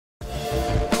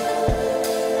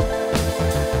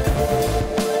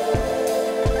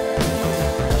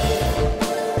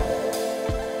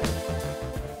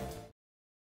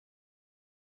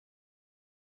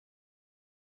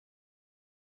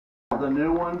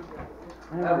new one.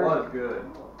 That was good.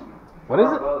 What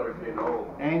is it?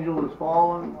 Angel Has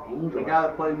Fallen. The guy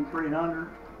that played in 300.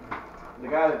 The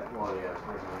guy that, well, yeah,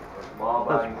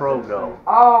 That's Pro-Go.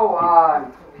 Oh,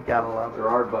 You gotta love it.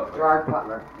 Gerard Butler. Gerard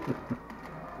Butler.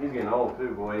 He's getting old too,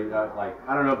 boy. Like,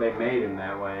 I don't know if they made him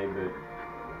that way, but it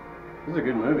was a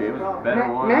good movie. It was a better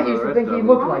one. Matt used to think he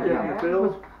looked like him.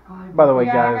 By the way,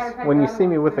 guys, when you see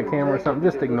me with the camera or something,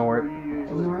 just ignore it.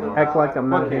 Act like I'm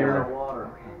not here.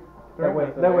 That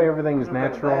way everything's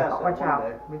natural. Watch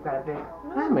out. We've got a big...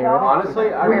 Hi, Meredith.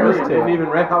 Honestly, I really didn't even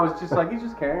I was just like, he's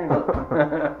just carrying it.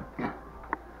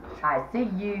 I see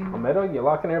you. Meadow, you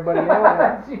locking everybody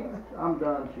out? I'm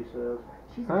done, she says.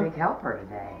 She's a big helper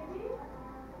today.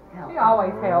 She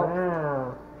always helps.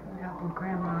 Helping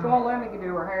Grandma. She won't let me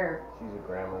do her hair. She's a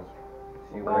grandma's.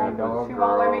 She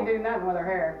won't let me do nothing with her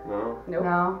hair. No. Nope.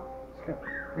 No.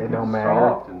 It don't matter.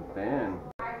 Soft and thin.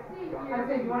 I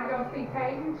said, you want to go see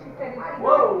Peyton? She said, is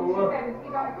he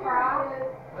gonna cry?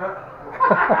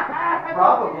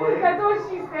 Probably. That's what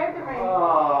she said to me.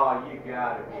 Oh, you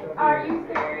gotta be. Are you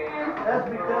serious? That's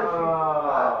because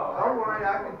don't worry, I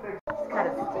can fix it.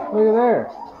 Look at there.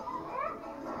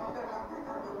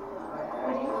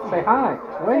 Say hi.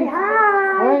 Wave. Hi.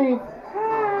 Wave.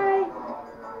 Hi.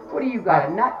 What do you got?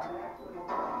 A nut?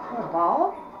 A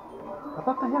ball? I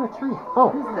thought they had a tree.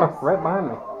 Oh, right behind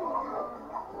me.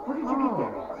 What did you get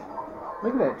there?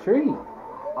 Look at that tree.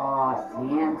 Aw,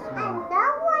 Santa.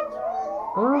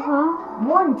 Uh-huh.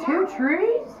 1, 2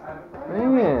 trees?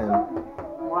 Man.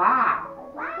 Wow.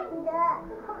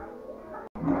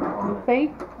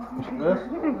 See?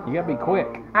 You gotta be quick.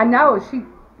 I know.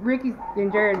 Ricky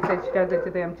and Jared said she does it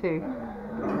to them too.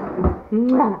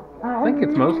 I think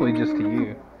it's mostly just to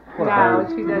you. What a No, bird.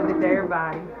 she does it to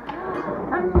everybody.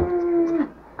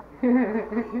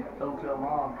 Don't tell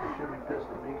Mom, she'll be pissed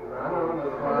at me.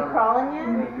 Crawling yet?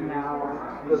 No.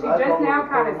 She's just now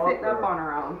kind of sitting up on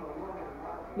her own.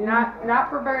 Not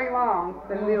for very long,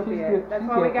 but a little bit. That's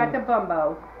why we got the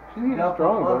bumbo. She's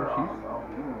strong though.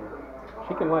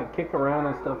 She can like kick around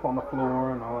and stuff on the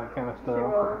floor and all that kind of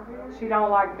stuff. She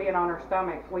don't like being on her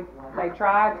stomach. They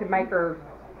tried to make her.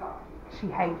 She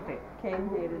hates it. Kane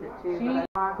hated it too. She.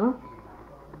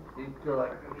 She feel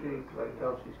like she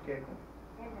tells she's kicking.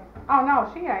 Oh no,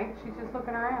 she ain't. She's just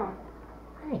looking around.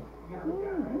 Hey.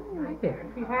 Right there.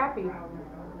 She's happy.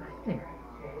 Right there.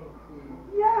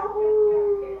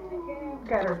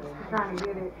 Got her. She's trying to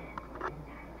get it.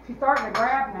 She's starting to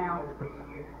grab now.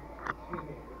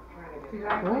 She's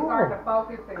actually starting to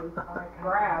focus and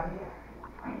grab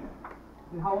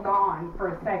and hold on for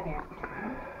a second.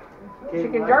 She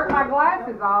can jerk my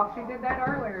glasses off. She did that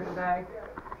earlier today.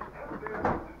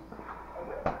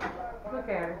 Look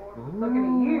at her. Looking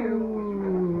at you.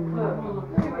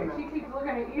 Look at her. She keeps looking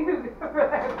at you for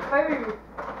that food.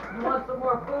 You want some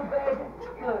more food, baby?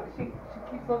 Look, she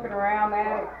keeps looking around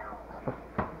at it.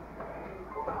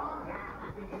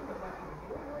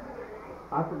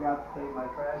 I forgot to take my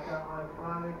trash out last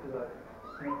Friday because I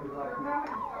think it was like...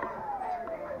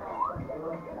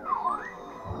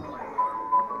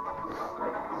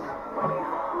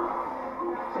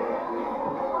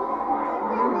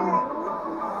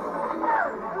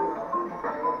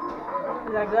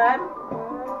 Is that good?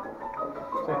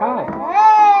 Say hi.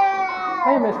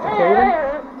 Hey, Mr. Caden.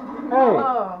 Hey.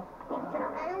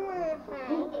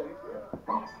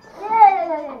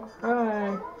 Hi.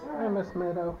 Hi, Miss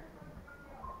Meadow.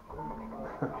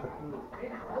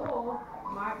 It's cool.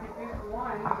 Might be good for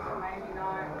one, but maybe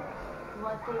not.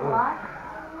 Want to see what?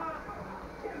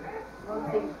 We'll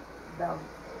see.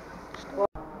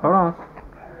 Hold on.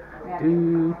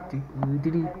 Do.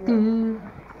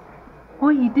 What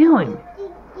are you doing?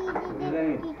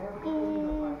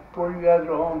 Before you guys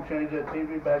go home, change that TV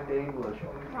back to English.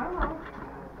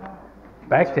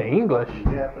 Back to English.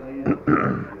 Japanese.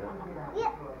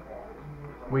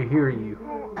 We hear you.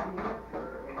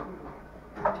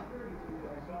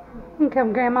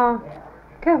 Come, Grandma.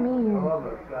 Come I here. love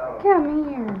that flower. Come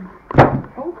here.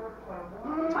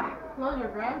 Well, your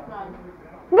grandson.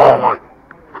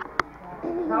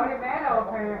 Tony Meadow,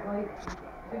 apparently.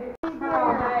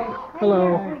 Hello.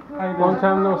 Long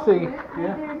time no see.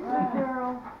 Yeah.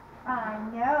 I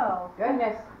know.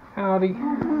 Goodness. Howdy.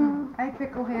 Hey,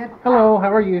 Picklehead. Hello.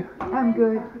 How are you? I'm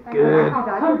good. Good. I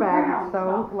got your bag. It's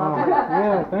so lovely.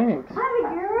 Yeah. Thanks.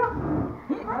 Hi, girl.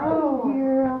 Oh,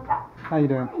 girl. How you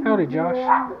doing? Howdy, Josh.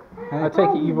 I take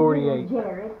it you've already ate.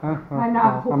 Jared. I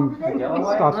know. I'm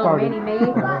started. Me.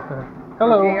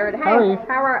 Hello. Jared. Hey, How are you?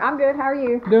 I'm good. How are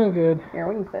you? Doing good. Here,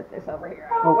 we can set this over here.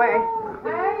 Out of the way.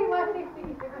 Hey, Lefty.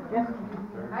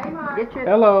 Hey, Mike.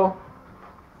 Hello.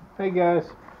 Hey,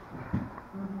 guys.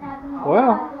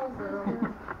 Well,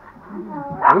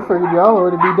 We figured y'all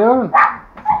already be done.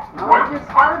 Oh, it just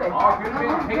started. Oh, good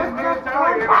been 10 minutes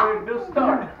earlier, but it just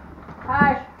started.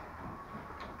 Hush.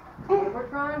 We're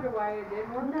trying to wait. It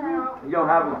didn't work out. You don't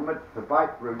have as much to fight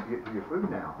through to get to your food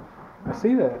now. I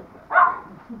see that.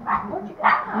 What you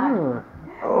got? Mm.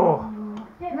 Oh.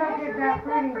 Look at that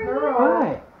pretty girl.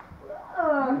 Hi.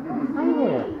 Hi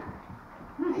there.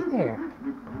 Hi there.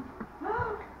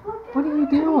 What are you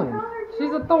doing?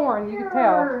 She's a Thorne, you can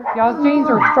tell. Y'all's genes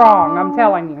are strong, I'm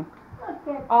telling you.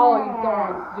 All of you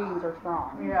Thorne's genes are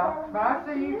strong. Yeah, but I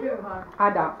see you too, hon. I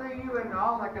don't. I see you in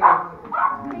all the colors.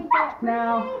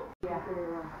 No.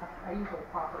 I usually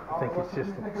pop her I think it's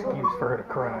just an excuse for her to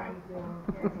cry.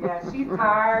 Yeah, she's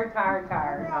tired.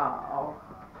 Oh,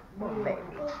 baby.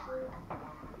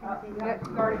 Yep,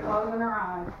 started closing her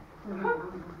eyes.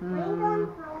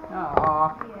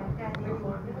 Aw.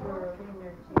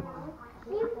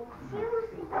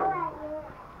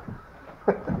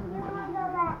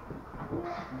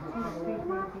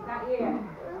 Not yet.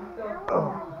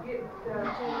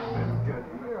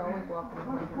 You're always welcome.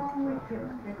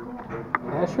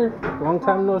 Asher, long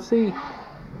time no see.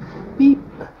 Beep.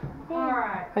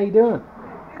 Alright. How you doing?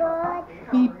 Good.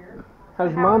 Beep.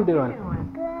 How's your mom doing?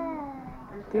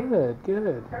 Good,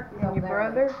 good. Your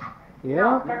brother?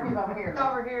 Yeah? Turkey's over here. It's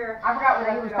over here. I forgot what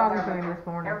he was talking to him. him this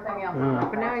morning. Everything else.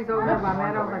 Mm. But now he's over by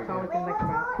Meadow, that's all we can think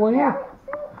about. Well, yeah.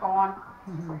 Go on.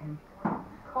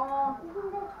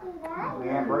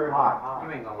 Yeah, very hot.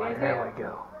 You ain't gonna like There that. we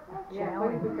go. Yeah,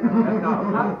 That's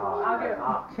not I'll get it.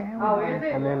 Oh, is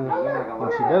it? And then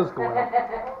when she does go out,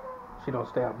 she don't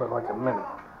stay out but like a minute.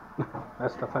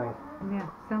 That's the thing. Yeah,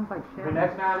 sounds like shit. And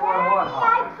that's 911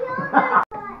 hot.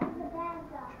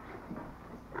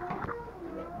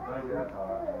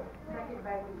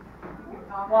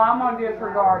 Well, I'm gonna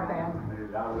disregard them.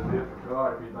 Dude, I would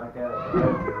disregard if you think that was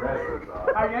the rest of us.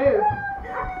 I do.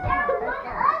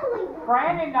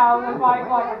 Brandon knows it's like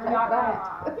it's not that.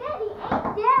 Daddy,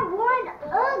 ain't that one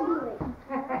ugly?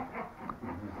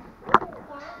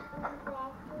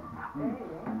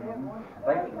 I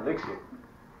think she licked it.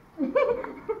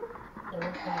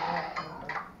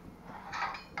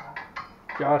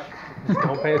 Josh, just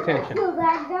don't pay attention. So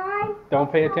that guy?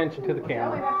 Don't pay attention to the Tell me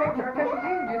camera. that picture I took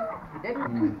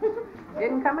of you just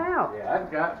didn't come out. Yeah,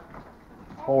 I've got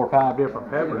 4 or 5 different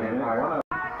peppers in it. One of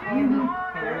With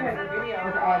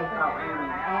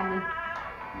Annie.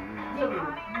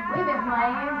 We've been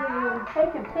playing, we were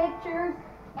taking pictures,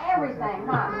 everything,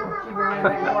 huh? She ran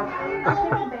back and forth.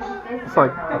 It's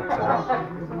like,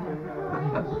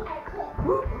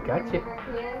 gotcha.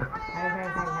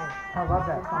 I love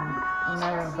that song. Isn't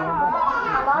that adorable?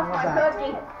 I lost my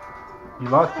cookie. You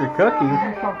lost your cookie.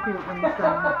 You're so cute when you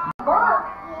sing.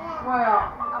 Well,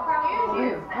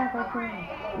 You.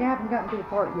 You haven't gotten to the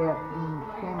part yet.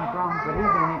 Game of Thrones, but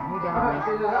he's in it. He got it.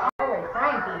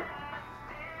 Frankie.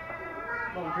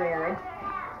 Little Jared.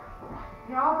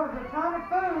 y'all, there's a ton of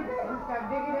food. You just gotta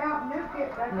dig it out and nuke it.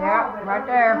 That's all. Yeah, There's right a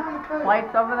there. ton of food.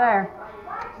 Plates over there.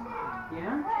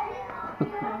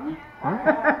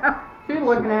 She's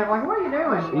looking at it like, what are you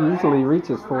doing? She usually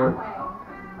reaches for it. Oh,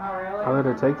 really? I let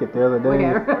her take it the other Look day.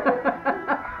 at her.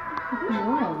 Is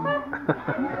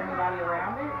there anybody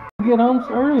around it? You get home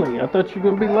so early. I thought you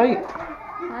were gonna be late.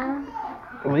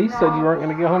 Lee said you weren't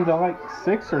gonna get home till like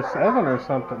 6 or 7 or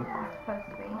something.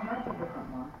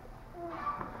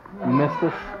 You missed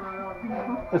us.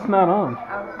 It's not on.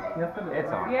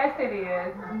 It's on. Yes, it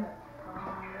is.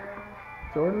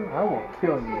 Jordan, I will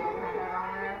kill you.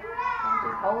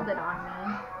 Just hold it on me.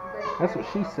 That's what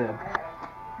she said.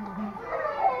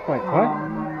 Wait, what?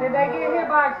 Did they get hit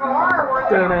by a car or were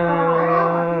they?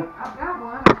 Ta-da! I've got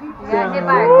one. You got hit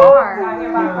by a car. Got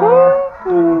hit by a car.